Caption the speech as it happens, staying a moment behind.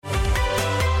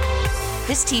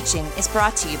This teaching is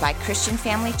brought to you by Christian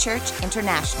Family Church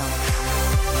International.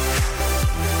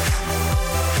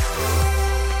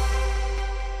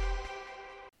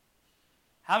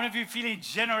 How many of you are feeling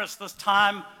generous this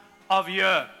time of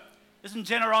year? Isn't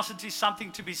generosity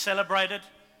something to be celebrated?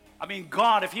 I mean,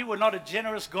 God, if He were not a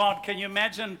generous God, can you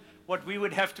imagine what we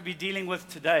would have to be dealing with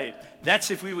today?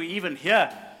 That's if we were even here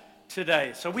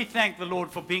today. So we thank the Lord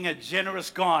for being a generous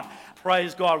God.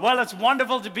 Praise God. Well, it's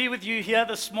wonderful to be with you here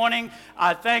this morning.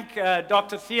 I thank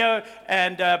Dr. Theo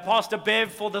and Pastor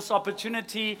Bev for this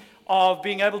opportunity of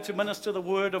being able to minister the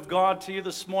Word of God to you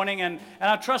this morning. And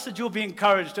I trust that you'll be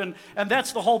encouraged. And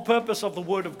that's the whole purpose of the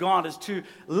Word of God, is to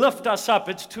lift us up.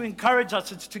 It's to encourage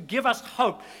us. It's to give us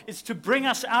hope. It's to bring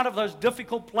us out of those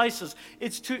difficult places.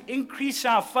 It's to increase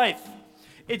our faith.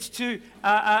 It's to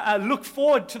look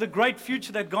forward to the great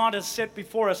future that God has set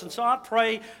before us. And so I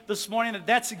pray this morning that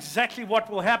that's exactly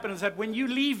what will happen, is that when you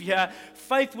leave here,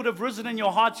 faith would have risen in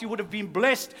your hearts. You would have been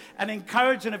blessed and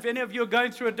encouraged. And if any of you are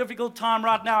going through a difficult time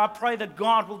right now, I pray that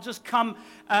God will just come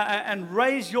and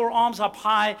raise your arms up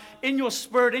high in your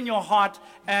spirit, in your heart,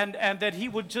 and that He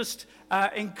would just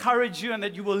encourage you, and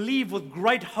that you will leave with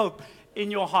great hope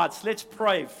in your hearts. Let's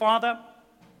pray. Father,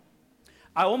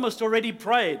 I almost already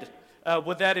prayed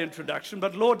with that introduction.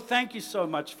 But Lord, thank you so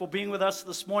much for being with us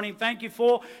this morning. Thank you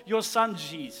for your Son,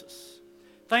 Jesus.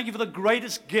 Thank you for the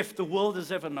greatest gift the world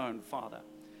has ever known, Father.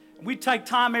 We take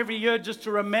time every year just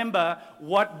to remember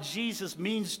what Jesus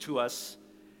means to us.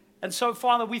 And so,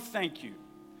 Father, we thank you.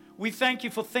 We thank you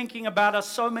for thinking about us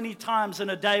so many times in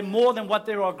a day, more than what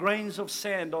there are grains of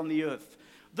sand on the earth.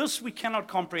 This we cannot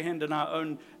comprehend in our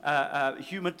own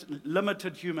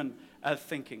limited human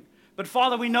thinking. But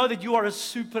Father, we know that you are a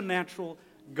supernatural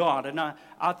God. And I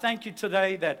thank you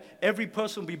today that every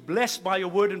person will be blessed by your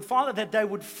word. And Father, that they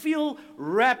would feel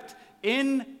wrapped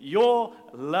in your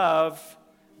love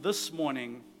this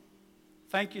morning.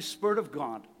 Thank you, Spirit of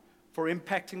God, for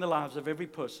impacting the lives of every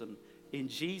person. In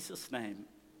Jesus' name,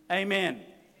 amen.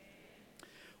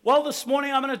 Well, this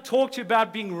morning I'm going to talk to you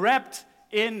about being wrapped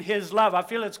in His love. I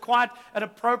feel it's quite an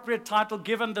appropriate title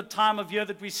given the time of year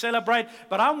that we celebrate,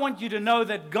 but I want you to know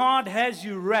that God has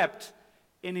you wrapped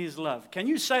in His love. Can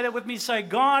you say that with me? Say,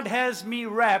 God has me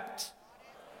wrapped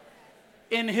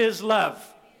in His love.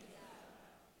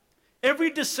 Every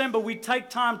December we take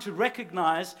time to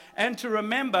recognize and to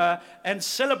remember and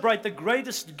celebrate the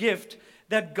greatest gift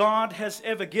that God has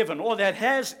ever given, or that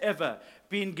has ever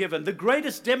been given, the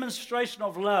greatest demonstration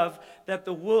of love that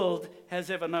the world has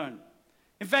ever known.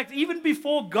 In fact, even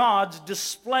before God's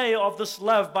display of this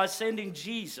love by sending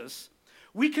Jesus,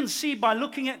 we can see by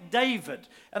looking at David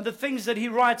and the things that he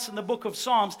writes in the book of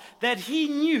Psalms, that he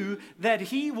knew that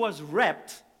he was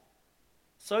wrapped,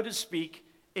 so to speak,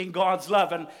 in God's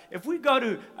love. And if we go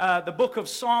to the book of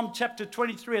Psalm chapter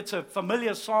 23, it's a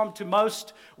familiar psalm to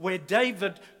most, where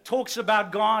David talks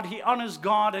about God, he honors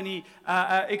God, and he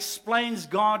explains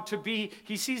God to be,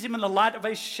 he sees Him in the light of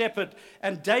a shepherd.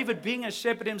 And David, being a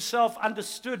shepherd himself,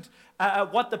 understood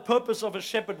what the purpose of a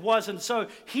shepherd was. And so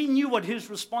he knew what his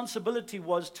responsibility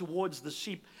was towards the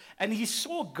sheep. And he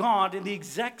saw God in the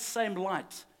exact same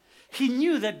light. He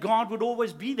knew that God would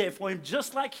always be there for him,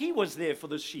 just like he was there for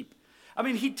the sheep. I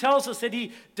mean, he tells us that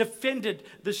he defended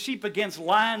the sheep against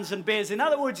lions and bears. In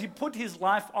other words, he put his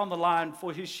life on the line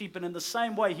for his sheep. And in the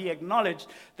same way, he acknowledged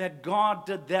that God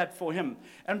did that for him.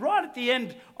 And right at the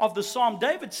end of the psalm,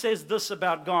 David says this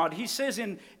about God. He says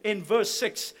in verse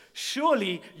 6,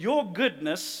 "Surely your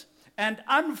goodness and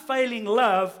unfailing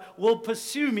love will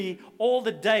pursue me all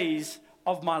the days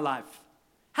of my life."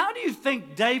 How do you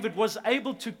think David was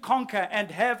able to conquer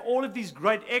and have all of these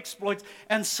great exploits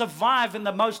and survive in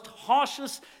the most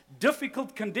harshest,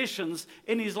 difficult conditions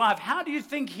in his life? How do you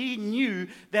think he knew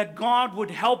that God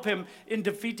would help him in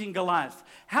defeating Goliath?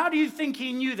 How do you think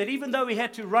he knew that even though he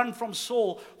had to run from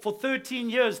Saul for 13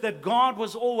 years, that God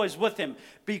was always with him?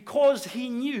 Because he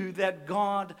knew that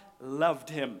God loved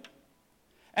him.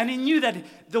 And he knew that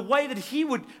the way that he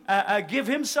would give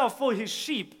himself for his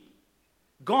sheep,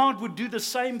 God would do the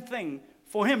same thing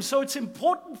for him. So it's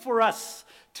important for us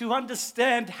to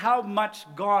understand how much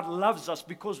God loves us,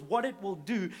 because what it will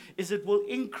do is it will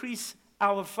increase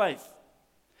our faith.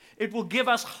 It will give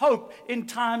us hope in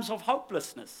times of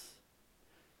hopelessness.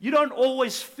 You don't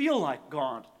always feel like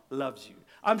God loves you.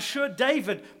 I'm sure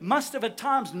David must have at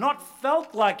times not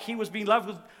felt like he was being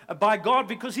loved by God,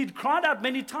 because he'd cried out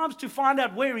many times to find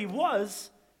out where he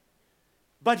was.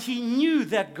 But he knew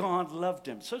that God loved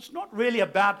him. So it's not really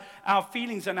about our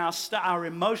feelings and our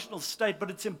emotional state,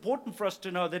 but it's important for us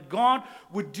to know that God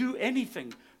would do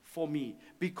anything for me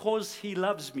because He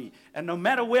loves me. And no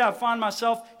matter where I find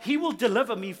myself, He will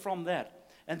deliver me from that.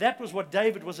 And that was what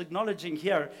David was acknowledging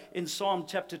here in Psalm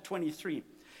chapter 23.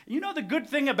 You know, the good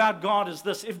thing about God is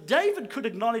this. If David could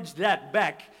acknowledge that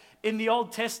back in the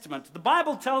Old Testament, the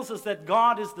Bible tells us that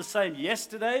God is the same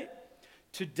yesterday,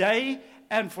 today,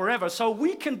 and forever. So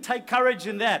we can take courage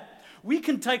in that. We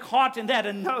can take heart in that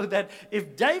and know that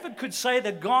if David could say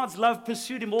that God's love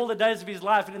pursued him all the days of his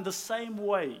life, and in the same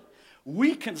way,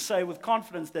 we can say with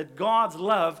confidence that God's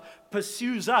love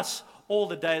pursues us all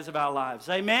the days of our lives.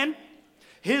 Amen?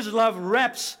 His love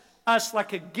wraps us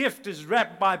like a gift is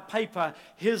wrapped by paper.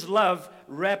 His love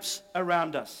wraps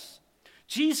around us.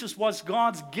 Jesus was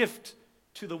God's gift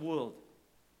to the world.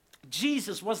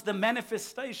 Jesus was the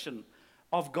manifestation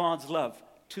of God's love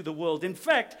to the world. In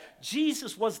fact,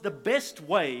 Jesus was the best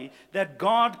way that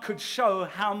God could show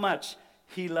how much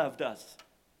he loved us.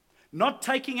 Not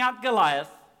taking out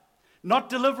Goliath, not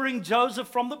delivering Joseph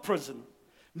from the prison,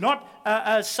 not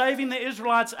saving the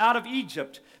Israelites out of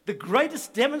Egypt. The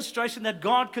greatest demonstration that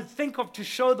God could think of to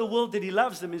show the world that he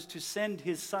loves them is to send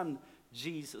his son,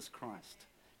 Jesus Christ.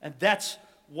 And that's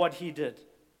what he did.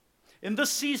 In this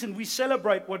season, we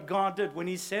celebrate what God did when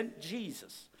he sent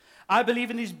Jesus. I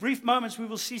believe in these brief moments we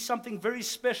will see something very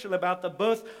special about the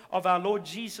birth of our Lord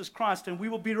Jesus Christ, and we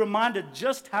will be reminded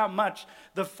just how much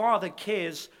the Father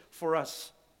cares for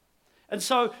us. And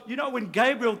so, you know, when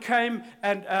Gabriel came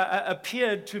and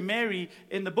appeared to Mary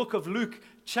in the book of Luke,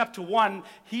 chapter 1,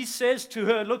 he says to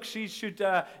her, look, she should,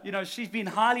 she's been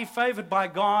highly favored by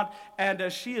God,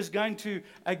 and she is going to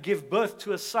give birth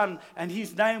to a son, and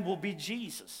his name will be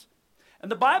Jesus. And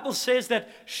the Bible says that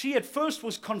she at first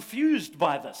was confused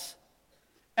by this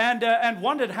and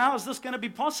wondered, how is this going to be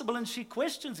possible? And she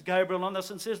questions Gabriel on this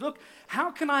and says, look,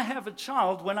 how can I have a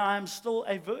child when I am still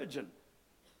a virgin?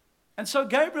 And so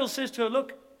Gabriel says to her,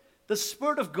 look, the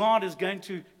Spirit of God is going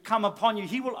to come upon you.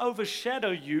 He will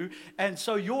overshadow you, and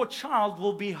so your child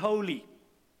will be holy.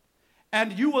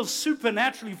 And you will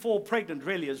supernaturally fall pregnant,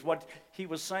 really, is what he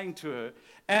was saying to her.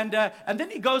 And then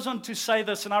he goes on to say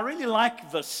this, and I really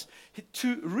like this,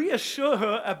 to reassure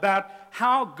her about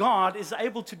how God is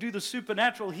able to do the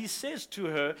supernatural. He says to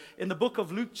her in the book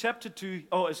of Luke chapter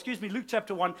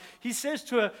 1, he says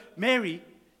to her, Mary,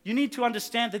 you need to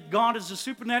understand that God is a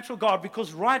supernatural God,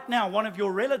 because right now one of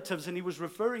your relatives, and he was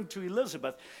referring to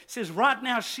Elizabeth, says right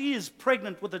now she is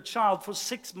pregnant with a child for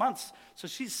 6 months. So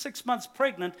she's 6 months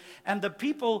pregnant, and the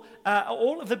people,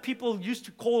 all of the people used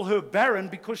to call her barren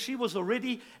because she was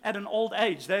already at an old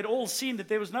age. They had all seen that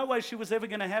there was no way she was ever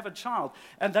going to have a child,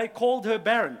 and they called her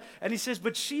barren. And he says,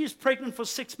 but she is pregnant for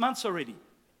 6 months already.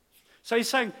 So he's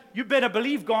saying, you better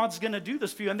believe God's going to do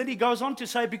this for you. And then he goes on to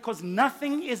say, because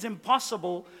nothing is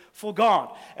impossible for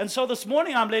God. And so this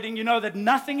morning I'm letting you know that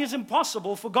nothing is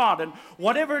impossible for God. And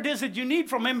whatever it is that you need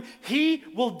from him, he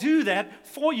will do that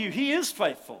for you. He is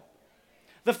faithful.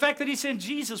 The fact that he sent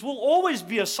Jesus will always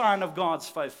be a sign of God's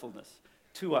faithfulness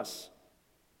to us.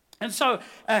 And so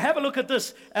have a look at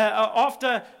this.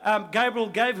 After Gabriel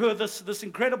gave her this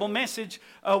incredible message,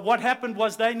 what happened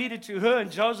was they needed to, her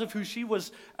and Joseph, who she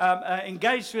was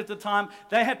engaged to at the time,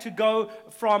 they had to go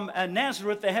from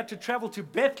Nazareth, they had to travel to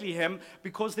Bethlehem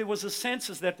because there was a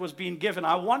census that was being given.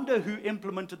 I wonder who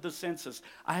implemented the census.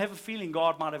 I have a feeling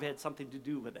God might have had something to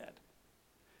do with that,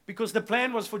 because the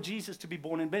plan was for Jesus to be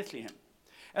born in Bethlehem.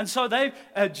 And so they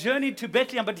journeyed to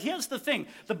Bethlehem. But here's the thing.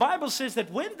 The Bible says that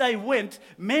when they went,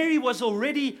 Mary was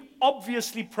already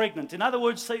obviously pregnant. In other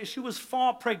words, she was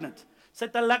far pregnant.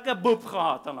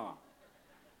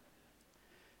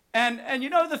 And you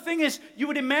know, the thing is, you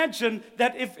would imagine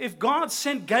that if God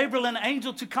sent Gabriel, an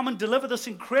angel, to come and deliver this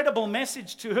incredible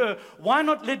message to her, why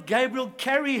not let Gabriel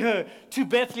carry her to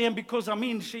Bethlehem? Because, I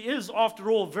mean, she is,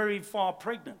 after all, very far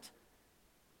pregnant.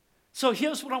 So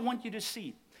here's what I want you to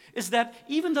see. Is that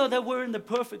even though they were in the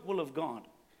perfect will of God,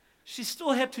 she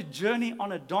still had to journey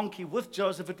on a donkey with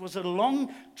Joseph. It was a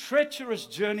long, treacherous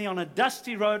journey on a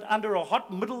dusty road under a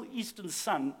hot Middle Eastern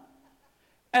sun.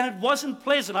 And it wasn't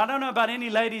pleasant. I don't know about any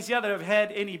ladies here that have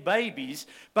had any babies,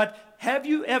 but have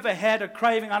you ever had a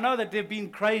craving? I know that there have been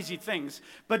crazy things,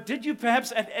 but did you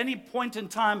perhaps at any point in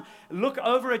time look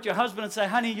over at your husband and say,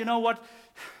 honey, you know what?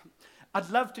 I'd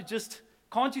love to just...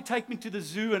 Can't you take me to the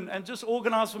zoo and just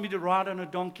organize for me to ride on a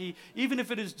donkey, even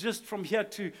if it is just from here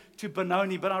to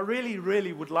Benoni? But I really,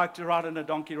 really would like to ride on a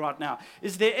donkey right now.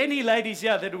 Is there any ladies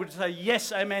here that would say,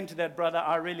 yes, amen to that, brother?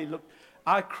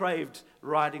 I craved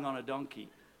riding on a donkey.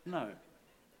 No.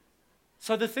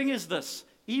 So the thing is this,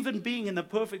 even being in the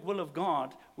perfect will of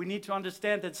God, we need to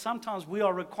understand that sometimes we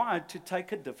are required to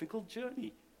take a difficult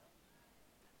journey.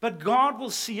 But God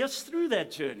will see us through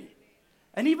that journey.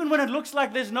 And even when it looks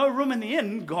like there's no room in the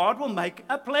inn, God will make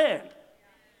a plan.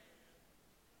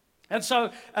 And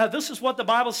so this is what the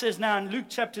Bible says now in Luke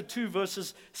chapter 2,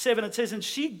 verses 7. It says, "And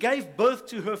she gave birth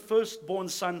to her firstborn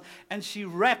son, and she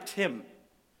wrapped him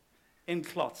in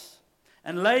cloths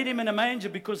and laid him in a manger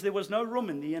because there was no room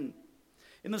in the inn.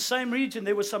 In the same region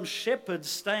there were some shepherds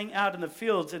staying out in the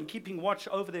fields and keeping watch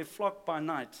over their flock by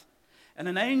night. And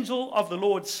an angel of the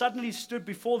Lord suddenly stood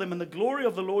before them, and the glory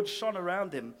of the Lord shone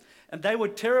around them, and they were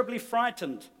terribly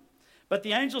frightened. But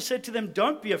the angel said to them,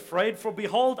 'Don't be afraid, for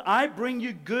behold, I bring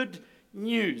you good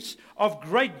news of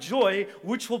great joy,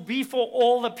 which will be for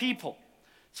all the people.'"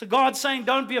 So God's saying,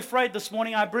 don't be afraid this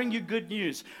morning. I bring you good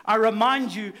news. I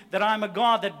remind you that I'm a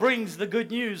God that brings the good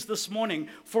news this morning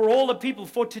for all the people.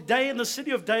 For today in the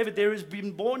city of David there has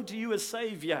been born to you a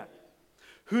Savior,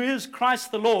 who is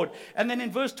Christ the Lord. And then in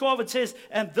verse 12 it says,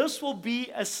 "And this will be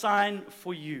a sign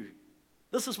for you."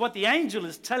 This is what the angel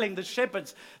is telling the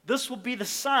shepherds. This will be the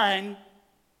sign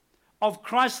of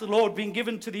Christ the Lord being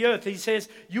given to the earth. He says,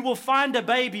 "You will find a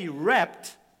baby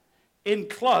wrapped in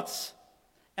cloths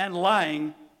and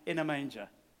lying in a manger."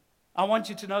 I want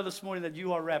you to know this morning that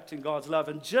you are wrapped in God's love.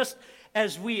 And just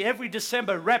as we every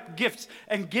December wrap gifts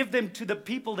and give them to the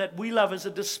people that we love as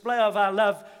a display of our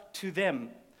love to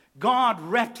them, God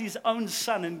wrapped his own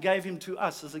son and gave him to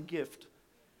us as a gift,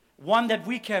 one that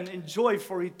we can enjoy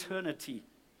for eternity.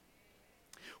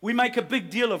 We make a big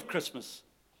deal of Christmas,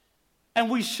 and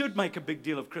we should make a big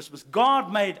deal of Christmas.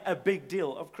 God made a big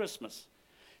deal of Christmas.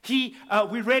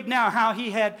 We read now how he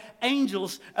had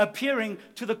angels appearing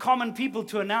to the common people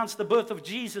to announce the birth of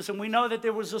Jesus. And we know that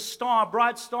there was a star, a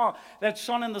bright star that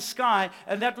shone in the sky,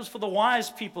 and that was for the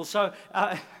wise people. So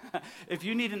if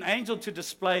you need an angel to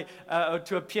display or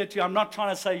to appear to you, I'm not trying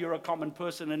to say you're a common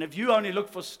person. And if you only look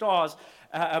for stars,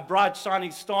 bright shining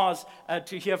stars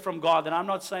to hear from God, then I'm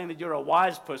not saying that you're a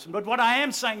wise person. But what I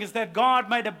am saying is that God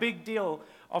made a big deal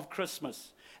of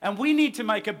Christmas. And we need to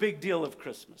make a big deal of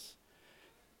Christmas.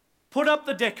 Put up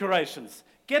the decorations.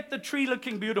 Get the tree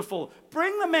looking beautiful.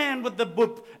 Bring the man with the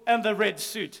whoop and the red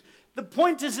suit. The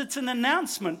point is, it's an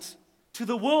announcement to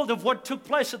the world of what took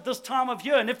place at this time of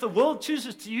year. And if the world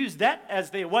chooses to use that as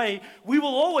their way, we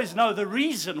will always know the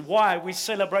reason why we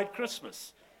celebrate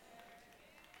Christmas.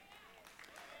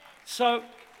 So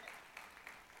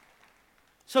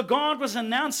God was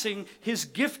announcing his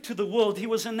gift to the world. He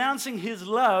was announcing his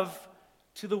love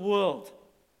to the world.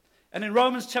 And in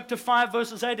Romans chapter 5,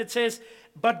 verses 8, it says,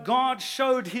 "But God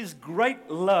showed his great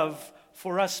love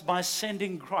for us by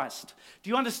sending Christ." Do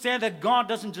you understand that God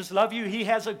doesn't just love you? He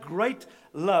has a great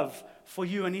love for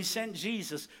you, and he sent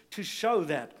Jesus to show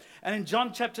that. And in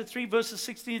John chapter 3, verses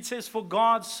 16, it says, "For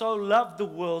God so loved the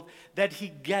world that he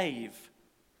gave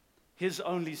his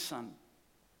only Son."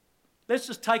 Let's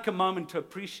just take a moment to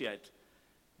appreciate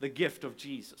the gift of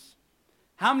Jesus.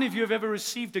 How many of you have ever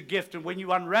received a gift, and when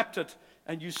you unwrapped it,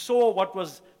 and you saw what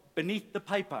was beneath the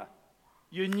paper,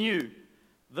 you knew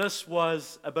this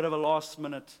was a bit of a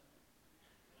last-minute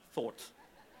thought?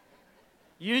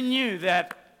 You knew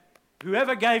that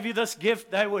whoever gave you this gift,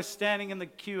 they were standing in the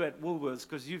queue at Woolworths,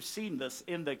 because you've seen this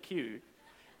in the queue.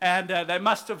 And they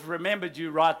must have remembered you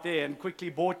right there and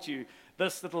quickly bought you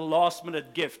this little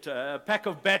last-minute gift. A pack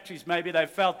of batteries, maybe they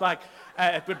felt like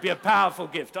it would be a powerful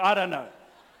gift. I don't know.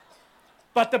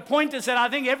 But the point is that I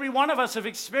think every one of us have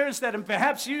experienced that, and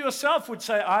perhaps you yourself would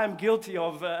say, I am guilty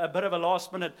of a bit of a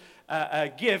last-minute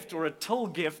gift or a till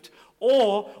gift.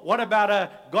 Or what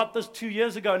about got this 2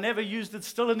 years ago, never used it,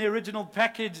 still in the original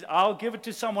package, I'll give it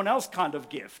to someone else kind of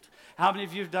gift? How many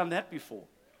of you have done that before?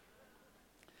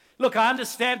 Look, I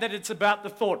understand that it's about the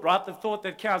thought, right? The thought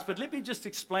that counts. But let me just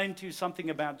explain to you something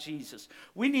about Jesus.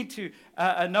 We need to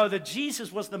know that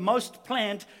Jesus was the most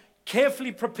planned,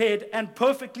 carefully prepared, and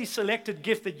perfectly selected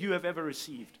gift that you have ever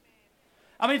received.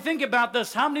 I mean, think about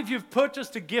this. How many of you have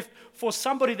purchased a gift for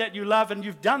somebody that you love, and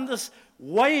you've done this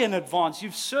way in advance?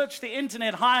 You've searched the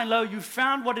internet high and low. You've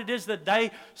found what it is that they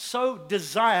so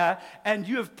desire, and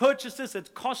you have purchased this. It's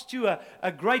cost you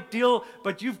a great deal,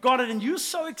 but you've got it, and you're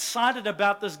so excited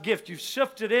about this gift. You've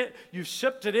shipped it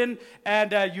in,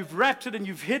 and you've wrapped it, and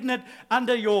you've hidden it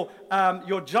under your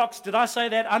jocks. Did I say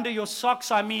that? Under your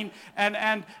socks, I mean.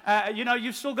 And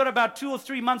you've still got about 2 or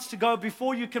 3 months to go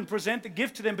before you can present the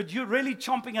gift to them, but you're really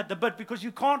chomping at the bit because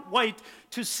you can't wait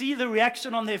to see the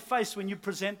reaction on their face when you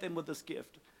present them with this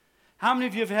gift. How many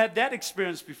of you have had that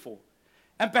experience before?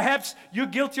 And perhaps you're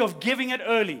guilty of giving it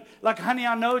early. Like, honey,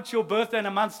 I know it's your birthday in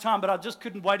a month's time, but I just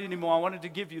couldn't wait anymore. I wanted to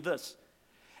give you this.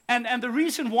 And the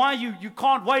reason why you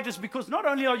can't wait is because not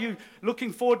only are you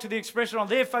looking forward to the expression on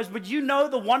their face, but you know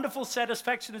the wonderful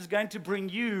satisfaction is going to bring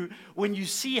you when you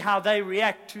see how they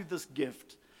react to this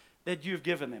gift that you've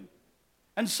given them.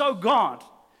 And so God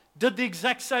did the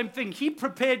exact same thing. He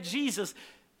prepared Jesus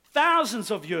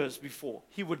thousands of years before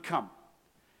he would come.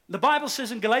 The Bible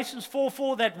says in Galatians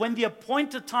 4:4 that when the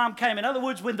appointed time came, in other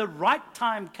words, when the right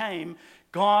time came,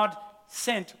 God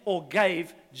sent or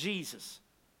gave Jesus.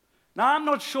 Now, I'm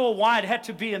not sure why it had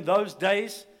to be in those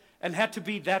days and had to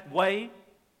be that way.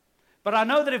 But I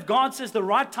know that if God says the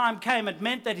right time came, it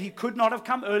meant that he could not have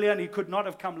come earlier and he could not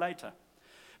have come later.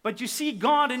 But you see,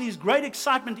 God in his great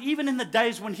excitement, even in the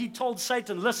days when he told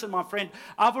Satan, listen, my friend,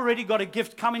 I've already got a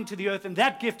gift coming to the earth, and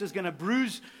that gift is going to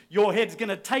bruise your head, it's going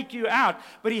to take you out.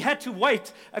 But he had to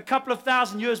wait a couple of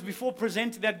thousand years before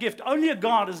presenting that gift. Only a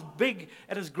God as big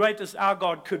and as great as our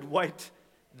God could wait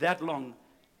that long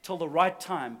till the right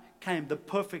time came, the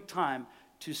perfect time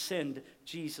to send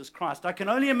Jesus Christ. I can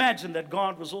only imagine that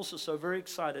God was also so very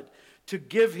excited to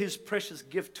give his precious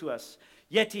gift to us,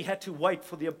 yet he had to wait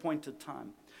for the appointed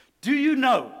time. Do you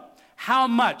know how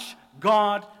much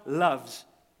God loves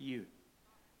you?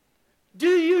 Do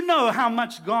you know how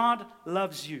much God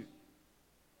loves you?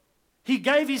 He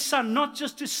gave his son not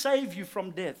just to save you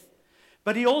from death,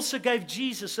 but he also gave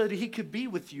Jesus so that he could be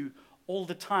with you all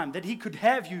the time, that he could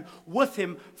have you with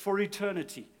him for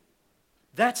eternity.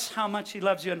 That's how much he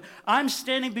loves you. And I'm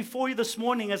standing before you this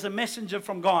morning as a messenger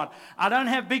from God. I don't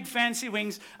have big fancy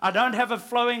wings. I don't have a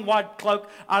flowing white cloak.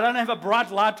 I don't have a bright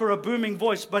light or a booming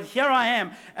voice. But here I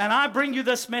am. And I bring you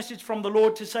this message from the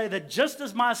Lord to say that just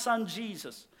as my son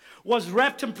Jesus was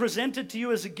wrapped and presented to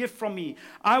you as a gift from me,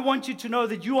 I want you to know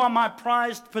that you are my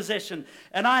prized possession.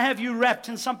 And I have you wrapped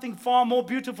in something far more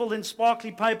beautiful than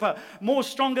sparkly paper, more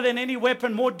stronger than any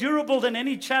weapon, more durable than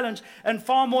any challenge, and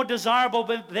far more desirable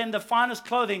than the finest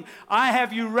clothing. I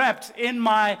have you wrapped in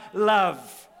my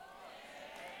love.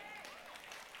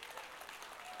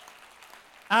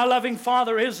 Our loving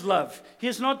Father is love. He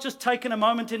has not just taken a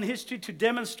moment in history to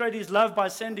demonstrate his love by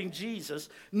sending Jesus.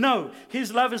 No,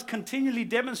 his love is continually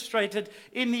demonstrated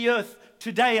in the earth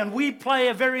today, and we play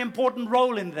a very important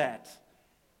role in that.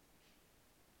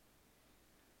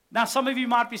 Now, some of you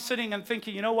might be sitting and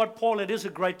thinking, you know what, Paul, it is a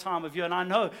great time of year, and I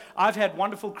know I've had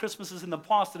wonderful Christmases in the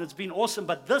past, and it's been awesome,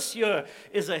 but this year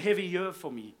is a heavy year for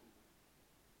me.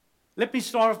 Let me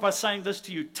start off by saying this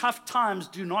to you. Tough times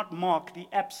do not mark the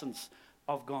absence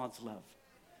of God's love.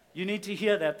 You need to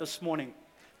hear that this morning.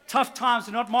 Tough times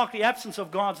do not mark the absence of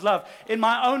God's love. In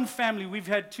my own family, we've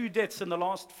had 2 deaths in the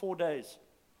last 4 days.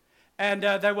 And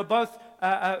they were both,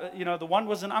 the one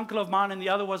was an uncle of mine and the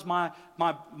other was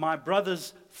my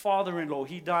brother's father-in-law.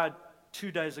 He died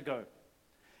 2 days ago.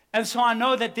 And so I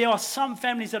know that there are some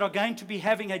families that are going to be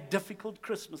having a difficult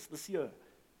Christmas this year.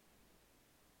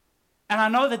 And I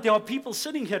know that there are people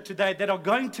sitting here today that are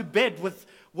going to bed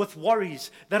with worries,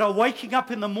 that are waking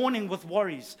up in the morning with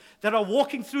worries, that are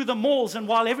walking through the malls, and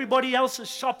while everybody else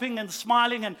is shopping and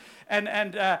smiling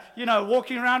and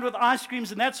walking around with ice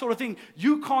creams and that sort of thing,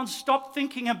 you can't stop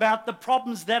thinking about the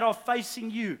problems that are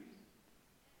facing you.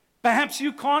 Perhaps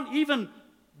you can't even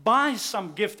buy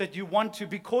some gift that you want to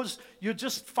because you're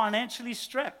just financially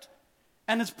strapped,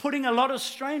 and it's putting a lot of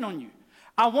strain on you.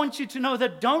 I want you to know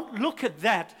that don't look at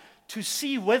that to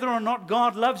see whether or not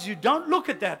God loves you. Don't look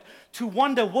at that to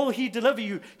wonder, will he deliver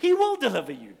you? He will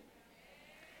deliver you.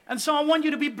 And so I want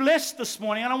you to be blessed this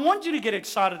morning, and I want you to get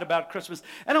excited about Christmas,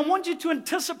 and I want you to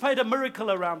anticipate a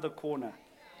miracle around the corner,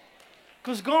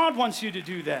 because God wants you to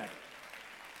do that.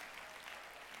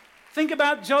 Think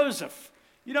about Joseph.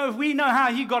 You know, we know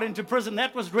how he got into prison.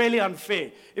 That was really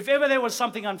unfair. If ever there was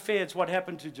something unfair, it's what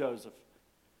happened to Joseph.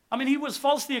 I mean, he was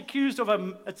falsely accused of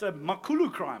it's a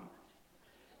makulu crime.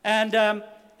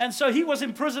 And so he was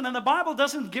in prison, and the Bible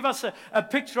doesn't give us a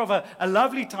picture of a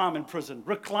lovely time in prison.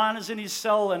 Recliners in his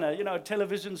cell and a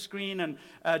television screen and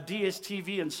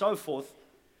DSTV and so forth.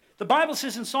 The Bible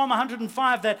says in Psalm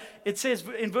 105 that it says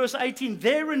in verse 18,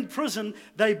 there in prison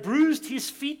they bruised his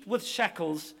feet with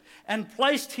shackles and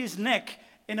placed his neck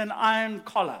in an iron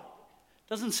collar.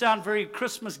 Doesn't sound very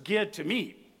Christmas geared to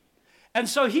me. And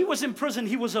so he was in prison.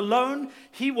 He was alone.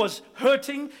 He was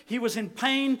hurting. He was in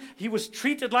pain. He was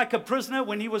treated like a prisoner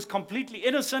when he was completely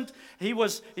innocent. He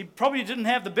probably didn't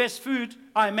have the best food,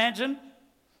 I imagine.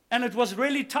 And it was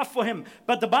really tough for him.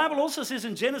 But the Bible also says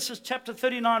in Genesis chapter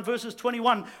 39, verses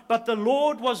 21, but the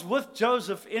Lord was with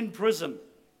Joseph in prison,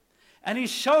 and he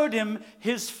showed him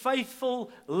his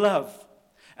faithful love.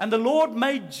 And the Lord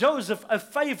made Joseph a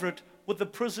favorite with the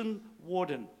prison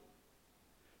warden.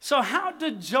 So how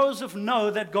did Joseph know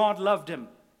that God loved him?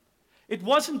 It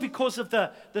wasn't because of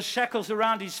the shackles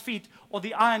around his feet or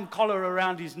the iron collar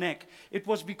around his neck. It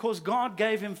was because God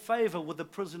gave him favor with the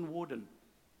prison warden.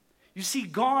 You see,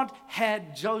 God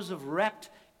had Joseph wrapped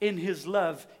in his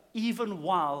love even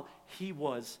while he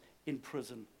was in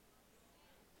prison.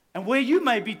 And where you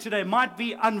may be today might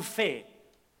be unfair.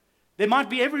 There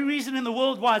might be every reason in the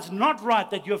world why it's not right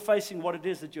that you're facing what it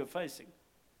is that you're facing.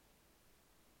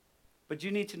 But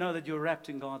you need to know that you're wrapped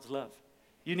in God's love.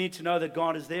 You need to know that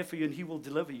God is there for you and He will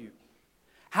deliver you.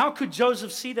 How could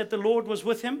Joseph see that the Lord was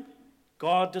with him?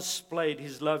 God displayed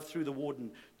His love through the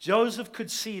warden. Joseph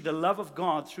could see the love of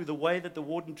God through the way that the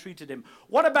warden treated him.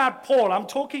 What about Paul? I'm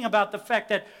talking about the fact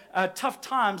that tough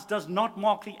times does not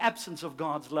mark the absence of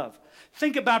God's love.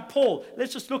 Think about Paul.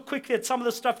 Let's just look quickly at some of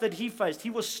the stuff that he faced.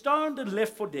 He was stoned and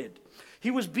left for dead.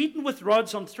 He was beaten with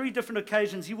rods on 3 different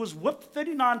occasions. He was whipped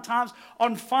 39 times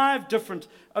on 5 different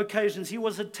occasions. He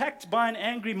was attacked by an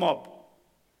angry mob.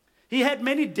 He had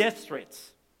many death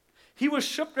threats. He was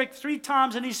shipwrecked 3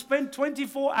 times, and he spent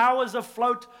 24 hours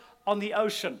afloat on the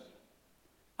ocean.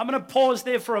 I'm going to pause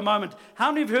there for a moment.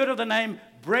 How many have heard of the name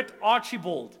Brett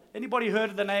Archibald? Anybody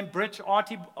heard of the name Brett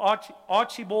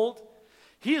Archibald?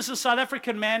 He is a South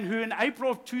African man who in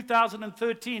April of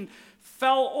 2013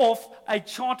 fell off a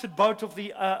chartered boat of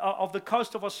the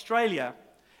coast of Australia,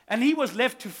 and he was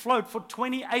left to float for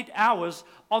 28 hours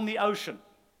on the ocean.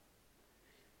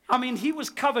 I mean, he was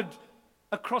covered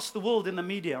across the world in the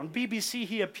media. On BBC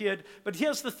he appeared. But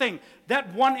here's the thing.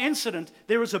 That one incident,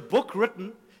 there is a book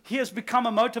written. He has become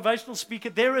a motivational speaker.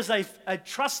 There is a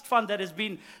trust fund that has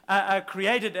been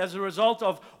created as a result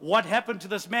of what happened to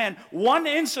this man. One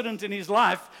incident in his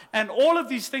life, and all of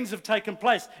these things have taken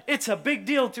place. It's a big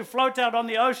deal to float out on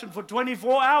the ocean for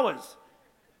 24 hours.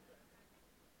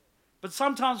 But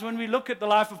sometimes when we look at the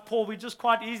life of Paul, we just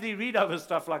quite easily read over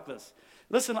stuff like this.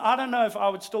 Listen, I don't know if I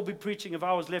would still be preaching if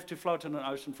I was left to float in an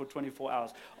ocean for 24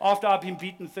 hours after I've been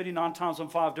beaten 39 times on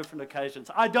 5 different occasions.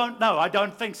 I don't know. I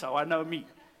don't think so. I know me.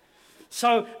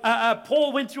 So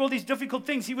Paul went through all these difficult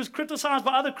things. He was criticized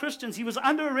by other Christians. He was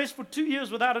under arrest for 2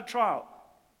 years without a trial.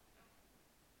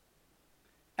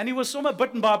 And he was somewhat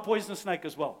bitten by a poisonous snake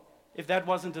as well, if that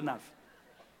wasn't enough.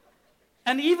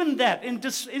 And even that, in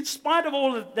spite of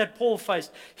all that Paul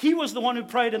faced, he was the one who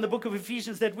prayed in the book of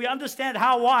Ephesians that we understand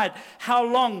how wide, how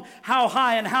long, how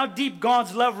high, and how deep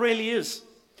God's love really is.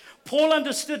 Paul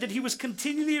understood that he was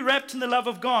continually wrapped in the love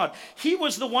of God. He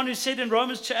was the one who said in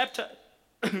Romans chapter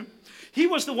 8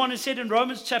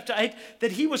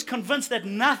 that he was convinced that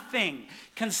nothing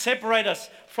can separate us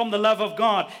from the love of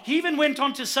God. He even went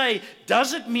on to say,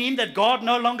 does it mean that God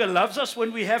no longer loves us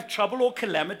when we have trouble or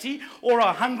calamity, or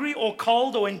are hungry or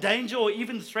cold or in danger or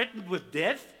even threatened with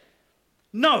death?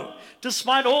 No.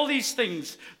 Despite all these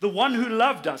things, the one who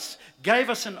loved us gave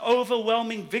us an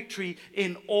overwhelming victory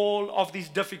in all of these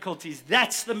difficulties.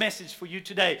 That's the message for you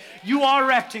today. You are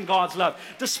wrapped in God's love.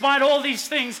 Despite all these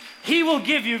things, He will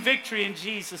give you victory in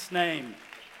Jesus' name.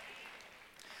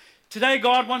 Today,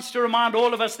 God wants to remind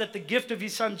all of us that the gift of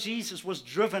His Son Jesus was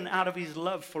driven out of His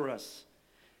love for us.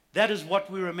 That is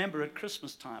what we remember at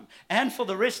Christmas time. And for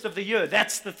the rest of the year,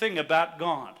 that's the thing about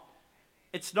God.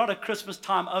 It's not a Christmas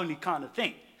time only kind of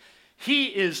thing. He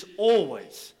is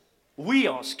always,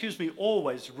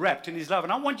 always wrapped in His love.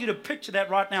 And I want you to picture that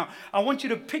right now. I want you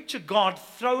to picture God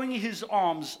throwing His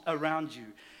arms around you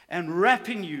and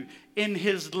wrapping you in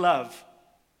His love.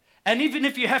 And even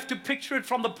if you have to picture it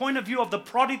from the point of view of the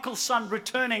prodigal son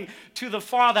returning to the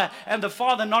father, and the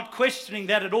father not questioning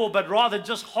that at all, but rather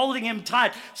just holding him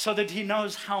tight so that he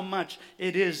knows how much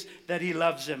it is that he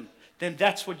loves him, then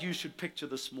that's what you should picture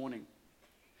this morning.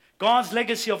 God's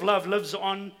legacy of love lives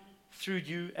on through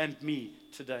you and me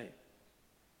today.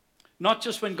 Not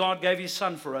just when God gave His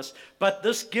Son for us, but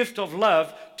this gift of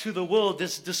love to the world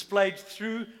is displayed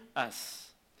through us.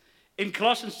 In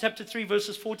Colossians chapter 3,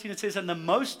 verses 14, it says, and the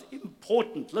most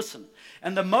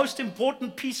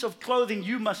important piece of clothing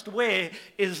you must wear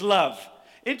is love.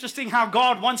 Interesting how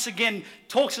God once again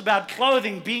talks about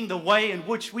clothing being the way in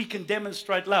which we can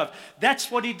demonstrate love. That's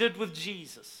what He did with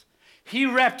Jesus. He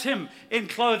wrapped Him in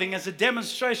clothing as a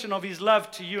demonstration of His love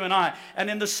to you and I.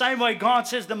 And in the same way, God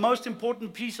says the most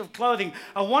important piece of clothing.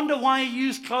 I wonder why He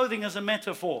used clothing as a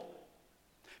metaphor.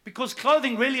 Because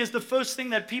clothing really is the first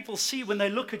thing that people see when they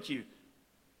look at you.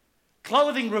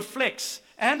 Clothing reflects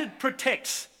and it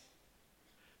protects.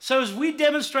 So as we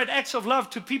demonstrate acts of love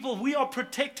to people, we are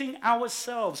protecting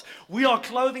ourselves. We are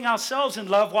clothing ourselves in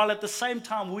love, while at the same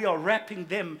time we are wrapping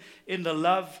them in the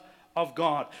love of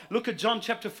God. Look at John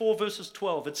chapter 4, verses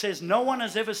 12. It says, no one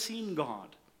has ever seen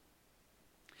God.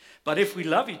 But if we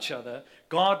love each other,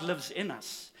 God lives in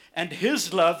us. And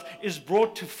His love is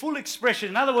brought to full expression.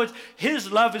 In other words,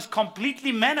 His love is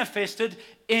completely manifested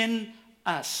in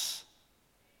us.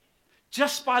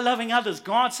 Just by loving others,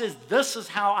 God says, this is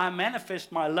how I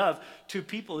manifest my love to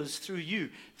people, is through you,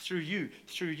 through you,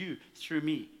 through you, through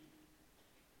me.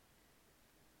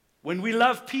 When we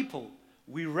love people,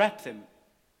 we wrap them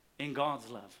in God's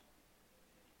love.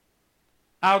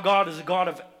 Our God is a God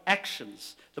of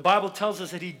actions. The Bible tells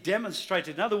us that he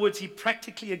demonstrated, in other words, he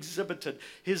practically exhibited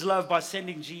his love by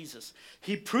sending Jesus.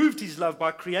 He proved his love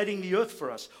by creating the earth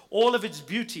for us. All of its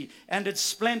beauty and its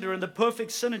splendor and the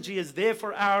perfect synergy is there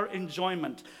for our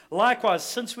enjoyment. Likewise,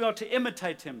 since we are to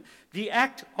imitate him, the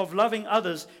act of loving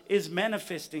others is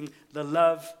manifesting the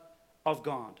love of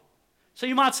God. So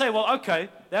you might say, well, okay,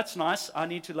 that's nice. I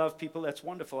need to love people. That's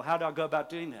wonderful. How do I go about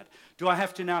doing that? Do I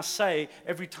have to now say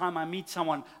every time I meet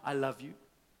someone, I love you?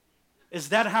 Is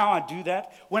that how I do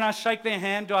that? When I shake their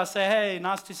hand, do I say, hey,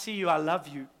 nice to see you, I love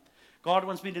you? God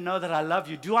wants me to know that I love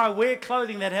you. Do I wear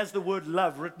clothing that has the word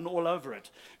love written all over it?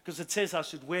 Because it says I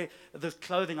should wear the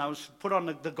clothing, I should put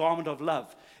on the garment of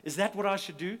love. Is that what I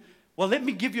should do? Well, let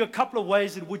me give you a couple of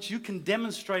ways in which you can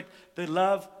demonstrate the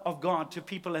love of God to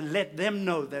people and let them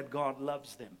know that God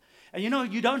loves them. And you know,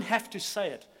 you don't have to say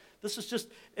it. This is just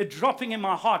dropping in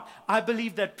my heart. I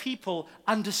believe that people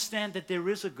understand that there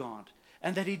is a God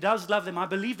and that he does love them. I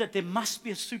believe that there must be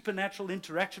a supernatural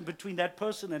interaction between that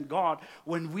person and God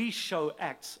when we show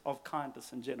acts of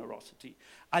kindness and generosity.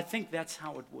 I think that's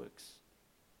how it works.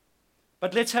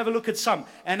 But let's have a look at some.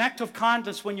 An act of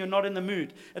kindness when you're not in the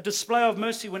mood. A display of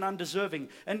mercy when undeserving.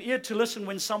 An ear to listen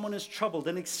when someone is troubled.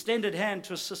 An extended hand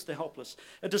to assist the helpless.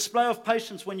 A display of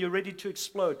patience when you're ready to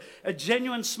explode. A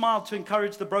genuine smile to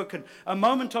encourage the broken. A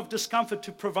moment of discomfort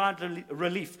to provide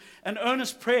relief. An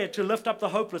earnest prayer to lift up the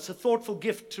hopeless. A thoughtful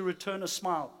gift to return a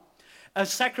smile. A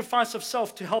sacrifice of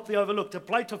self to help the overlooked. A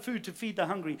plate of food to feed the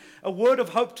hungry. A word of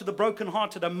hope to the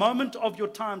brokenhearted. A moment of your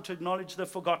time to acknowledge the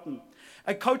forgotten.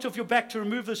 A coat off your back to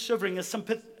remove the shivering. A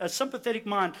sympathetic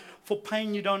mind for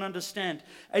pain you don't understand.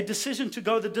 A decision to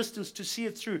go the distance to see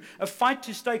it through. A fight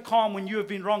to stay calm when you have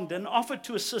been wronged. An offer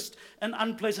to assist an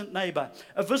unpleasant neighbor.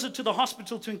 A visit to the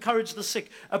hospital to encourage the sick.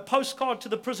 A postcard to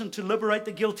the prison to liberate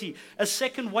the guilty. A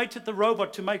second wait at the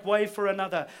robot to make way for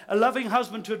another. A loving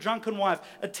husband to a drunken wife.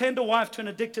 A tender wife to an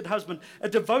addicted husband. A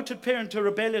devoted parent to a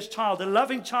rebellious child. A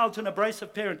loving child to an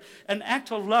abrasive parent. An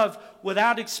act of love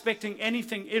without expecting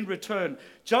anything in return.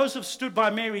 Joseph stood by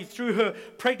Mary through her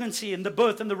pregnancy and the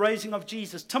birth and the raising of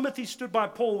Jesus. Timothy stood by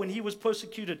Paul when he was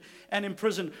persecuted and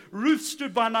imprisoned. Ruth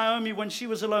stood by Naomi when she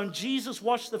was alone. Jesus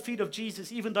washed the feet of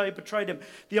Jesus even though he betrayed him.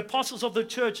 The apostles of the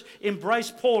church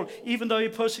embraced Paul even though he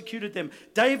persecuted them.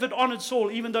 David honored Saul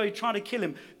even though he tried to kill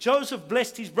him. Joseph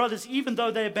blessed his brothers even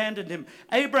though they abandoned him.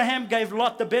 Abraham gave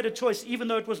Lot the better choice even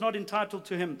though it was not entitled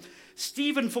to him.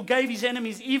 Stephen forgave his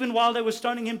enemies even while they were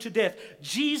stoning him to death.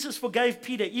 Jesus forgave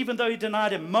Peter even though he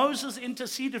denied him. Moses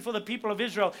interceded for the people of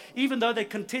Israel even though they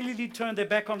continually turned their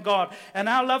back on God. And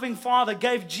our loving Father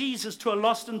gave Jesus to a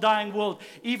lost and dying world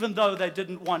even though they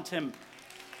didn't want him.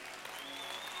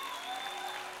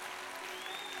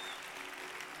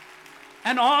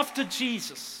 And after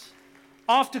Jesus,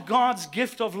 after God's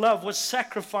gift of love was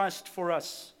sacrificed for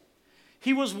us,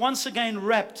 he was once again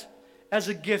wrapped as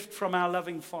a gift from our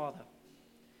loving Father.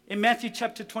 In Matthew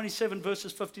chapter 27,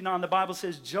 verses 59, the Bible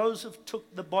says, Joseph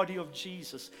took the body of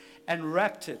Jesus and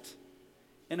wrapped it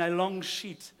in a long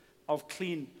sheet of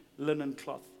clean linen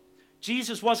cloth.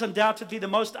 Jesus was undoubtedly the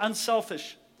most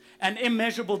unselfish and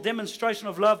immeasurable demonstration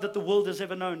of love that the world has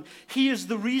ever known. He is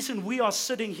the reason we are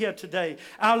sitting here today.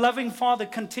 Our loving Father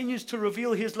continues to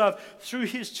reveal his love through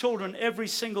his children every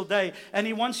single day. And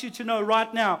he wants you to know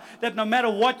right now that no matter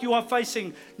what you are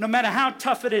facing, no matter how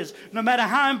tough it is, no matter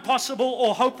how impossible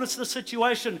or hopeless the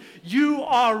situation, you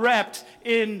are wrapped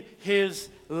in his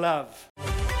love.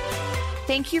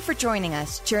 Thank you for joining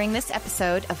us during this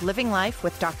episode of Living Life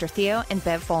with Dr. Theo and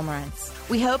Bev Vollmerans.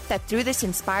 We hope that through this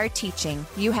inspired teaching,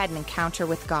 you had an encounter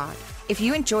with God. If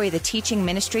you enjoy the teaching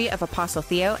ministry of Apostle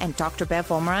Theo and Dr. Bev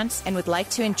Vollmerans and would like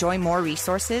to enjoy more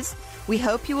resources, we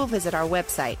hope you will visit our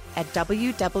website at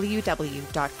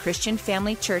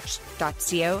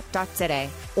www.christianfamilychurch.co.za,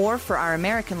 or for our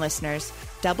American listeners,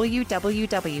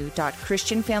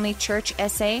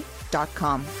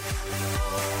 www.christianfamilychurchsa.com.